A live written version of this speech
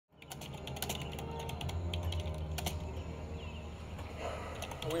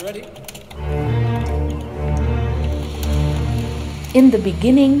Are we ready? In the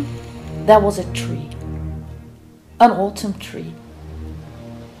beginning, there was a tree. An autumn tree.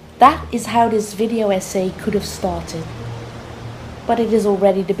 That is how this video essay could have started. But it is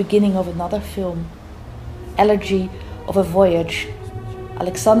already the beginning of another film. Elegy of a Voyage.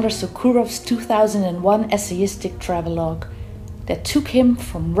 Alexander Sokurov's 2001 essayistic travelogue that took him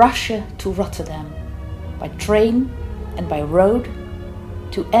from Russia to Rotterdam, by train and by road,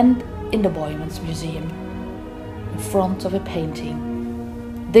 to end in the Boijmans Museum, in front of a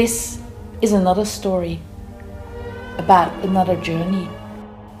painting. This is another story, about another journey.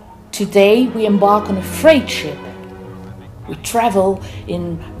 Today we embark on a freight ship. We travel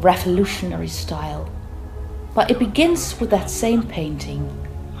in revolutionary style. But it begins with that same painting.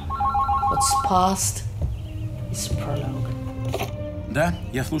 What's past is prologue. Да,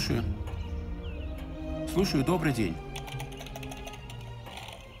 я слушаю. Слушаю, добрый день.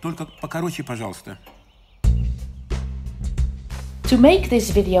 Только покороче, пожалуйста. To make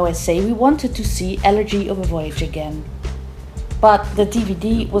this video essay, we wanted to see Elegy of a Voyage again. But the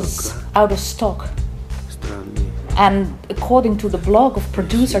DVD was out of stock. And according to the blog of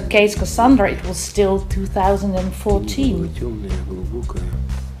producer Kooistra, it was still 2014.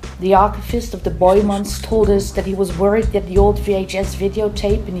 The archivist of the Boijmans told us that he was worried that the old VHS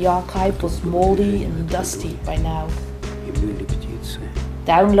videotape in the archive was moldy and dusty by now.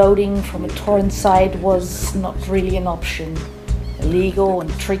 Downloading from a torrent site was not really an option. Illegal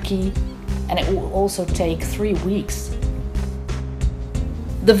and tricky, and it would also take 3 weeks.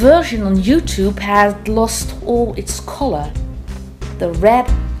 The version on YouTube had lost all its color. The red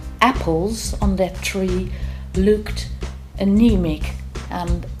apples on that tree looked anemic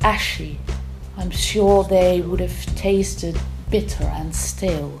and ashy. I'm sure they would have tasted bitter and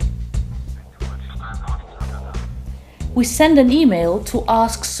stale. We sent an email to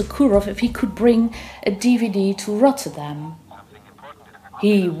ask Sokurov if he could bring a DVD to Rotterdam.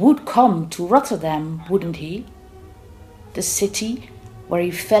 He would come to Rotterdam, wouldn't he? The city where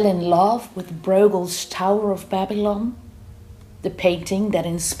he fell in love with Bruegel's Tower of Babylon? The painting that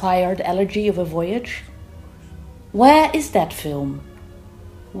inspired Elegy of a Voyage? Where is that film?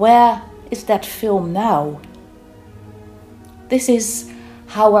 Where is that film now? This is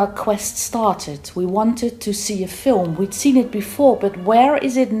how our quest started. We wanted to see a film. We'd seen it before, but where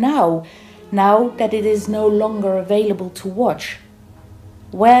is it now? Now that it is no longer available to watch?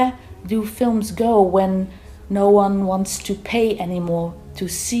 Where do films go when no one wants to pay anymore to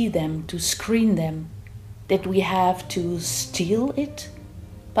see them, to screen them? Did we have to steal it?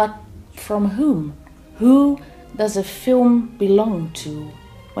 But from whom? Who does a film belong to?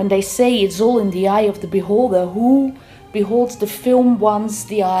 When they say it's all in the eye of the beholder, who beholds the film once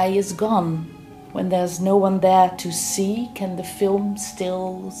the eye is gone? When there's no one there to see, can the film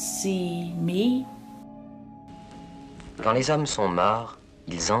still see me? Quand les hommes sont morts,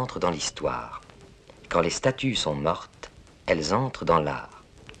 ils entrent dans l'histoire. Quand les statues sont mortes, elles entrent dans l'art.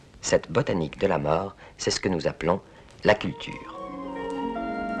 Cette botanique de la mort, c'est ce que nous appelons la culture.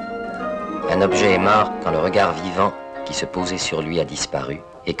 Un objet est mort quand le regard vivant qui se posait sur lui a disparu.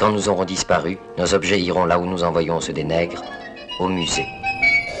 Et quand nous aurons disparu, nos objets iront là où nous envoyons ceux des nègres, au musée.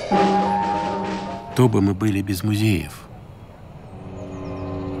 То бы мы были без музеев.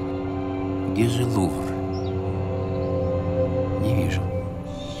 Где же Лувр? Не вижу.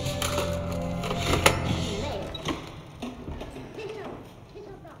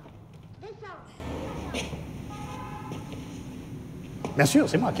 Bien sûr,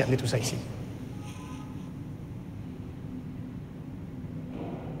 c'est moi qui ai amené tout ça ici.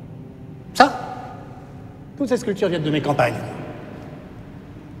 Ça, toutes ces sculptures viennent de mes campagnes.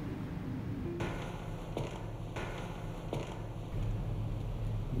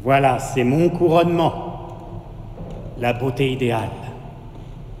 Voilà, c'est mon couronnement. La beauté idéale.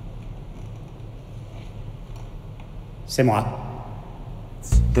 C'est moi.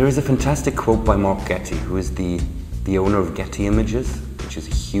 There is a fantastic quote by Mark Getty, who is the owner of Getty Images, which is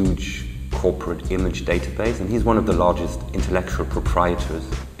a huge corporate image database, and he's one of the largest intellectual proprietors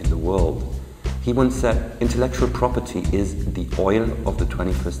in the world. He once said, intellectual property is the oil of the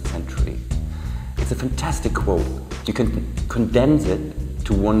 21st century. It's a fantastic quote. You can condense it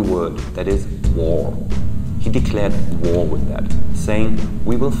to one word, that is war. He declared war with that, saying,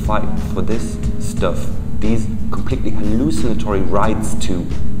 we will fight for this stuff, these completely hallucinatory rights to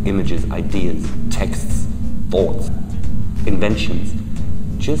images, ideas, texts, thoughts, inventions,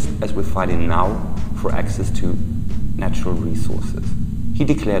 just as we're fighting now for access to natural resources. He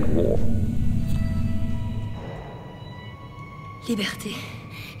declared war. Liberté,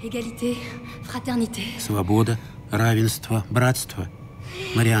 égalité, fraternité. Свобода, равенство, братство.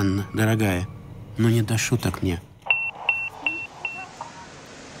 Марианна, дорогая, ну не до шуток мне.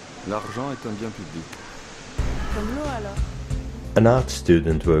 L'argent est un bien public. An art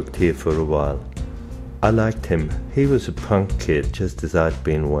student worked here for a while. I liked him. He was a punk kid, just as I'd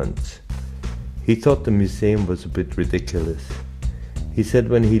been once. He thought the museum was a bit ridiculous. He said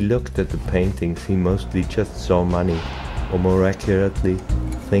when he looked at the paintings, he mostly just saw money, or more accurately,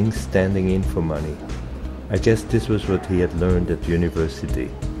 things standing in for money. I guess this was what he had learned at university.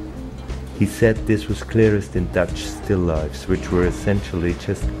 He said this was clearest in Dutch still lifes, which were essentially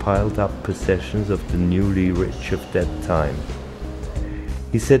just piled up possessions of the newly rich of that time.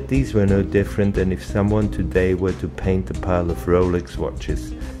 He said these were no different than if someone today were to paint a pile of Rolex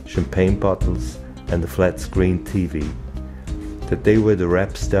watches, champagne bottles and a flat screen TV, that they were the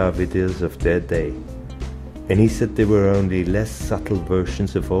rap star videos of their day. And he said they were only less subtle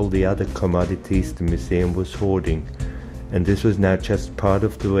versions of all the other commodities the museum was hoarding, and this was now just part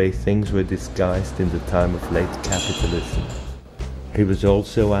of the way things were disguised in the time of late capitalism. He was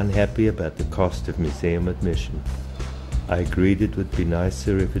also unhappy about the cost of museum admission. I agreed it would be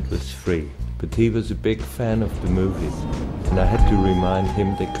nicer if it was free, but he was a big fan of the movies, and I had to remind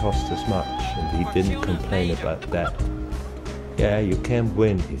him they cost as much, and he didn't complain about that. Yeah, you can't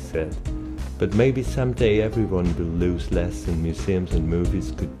win, he said, but maybe someday everyone will lose less and museums and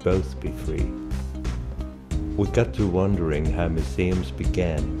movies could both be free. We got to wondering how museums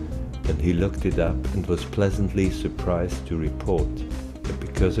began, and he looked it up and was pleasantly surprised to report that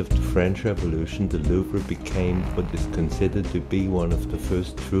because of the French Revolution, the Louvre became what is considered to be one of the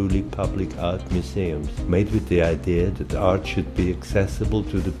first truly public art museums, made with the idea that art should be accessible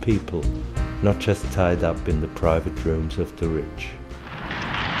to the people, not just tied up in the private rooms of the rich.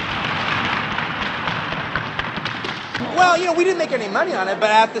 Well, you know, we didn't make any money on it,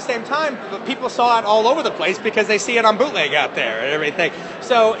 but at the same time, people saw it all over the place because they see it on bootleg out there and everything.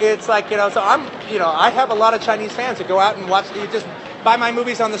 So it's like, you know, I have a lot of Chinese fans that go out and watch, you just buy my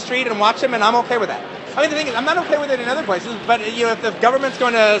movies on the street and watch them, and I'm okay with that. I mean, the thing is, I'm not okay with it in other places, but, you know, if the government's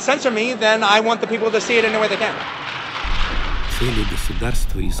going to censor me, then I want the people to see it any way they can. Цели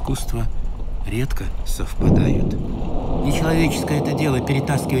государства и искусства редко совпадают. Нечеловеческое это дело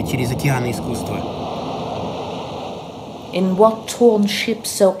перетаскивать через океаны искусства. In what torn ship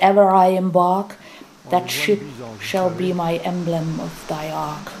soever I embark, that ship shall be my emblem of thy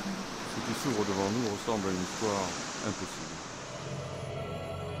ark. Ce qui s'ouvre devant nous ressemble à une histoire impossible.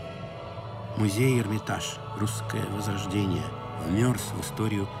 Музей Эрмитаж, русское возрождение, вмерз в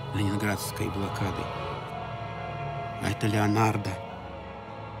историю ленинградской блокады. А это Леонардо.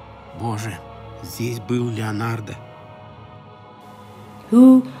 Боже, здесь был Леонардо.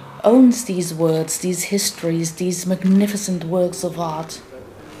 Who owns these words, these histories, these magnificent works of art?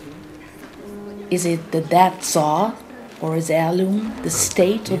 Is it the dead Tsar or his heirloom, the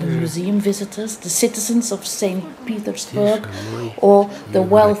state or the museum visitors, the citizens of St. Petersburg or the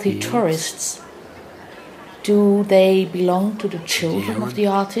wealthy tourists? Do they belong to the children of the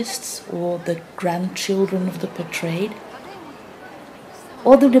artists or the grandchildren of the portrayed?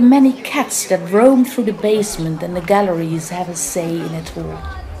 Or do the many cats that roam through the basement and the galleries have a say in it all?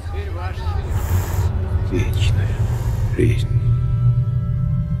 Вечная жизнь.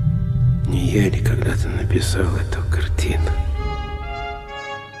 Не я ли когда-то написал эту картину?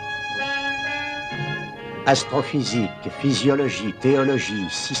 Astrophysique, physiologie, théologie,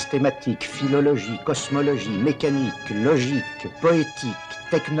 systématique, philologie, cosmologie, mécanique, logique, poétique,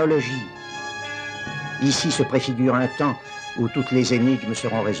 technologie. Ici se préfigure un temps où toutes les énigmes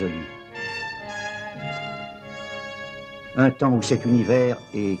seront résolues. Un temps où cet univers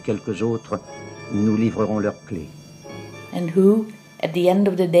et quelques autres nous livreront leurs clés. And who, at the end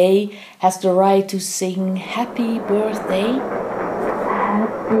of the day, has the right to sing Happy Birthday?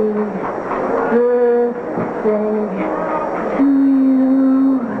 Happy birthday to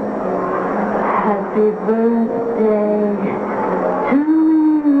you. Happy birthday to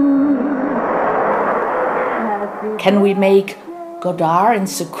you. Can we make Godard and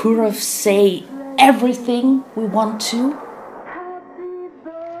Sakharov say everything we want to?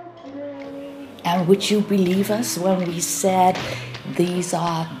 And would you believe us when we said these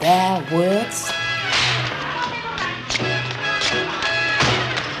are their words?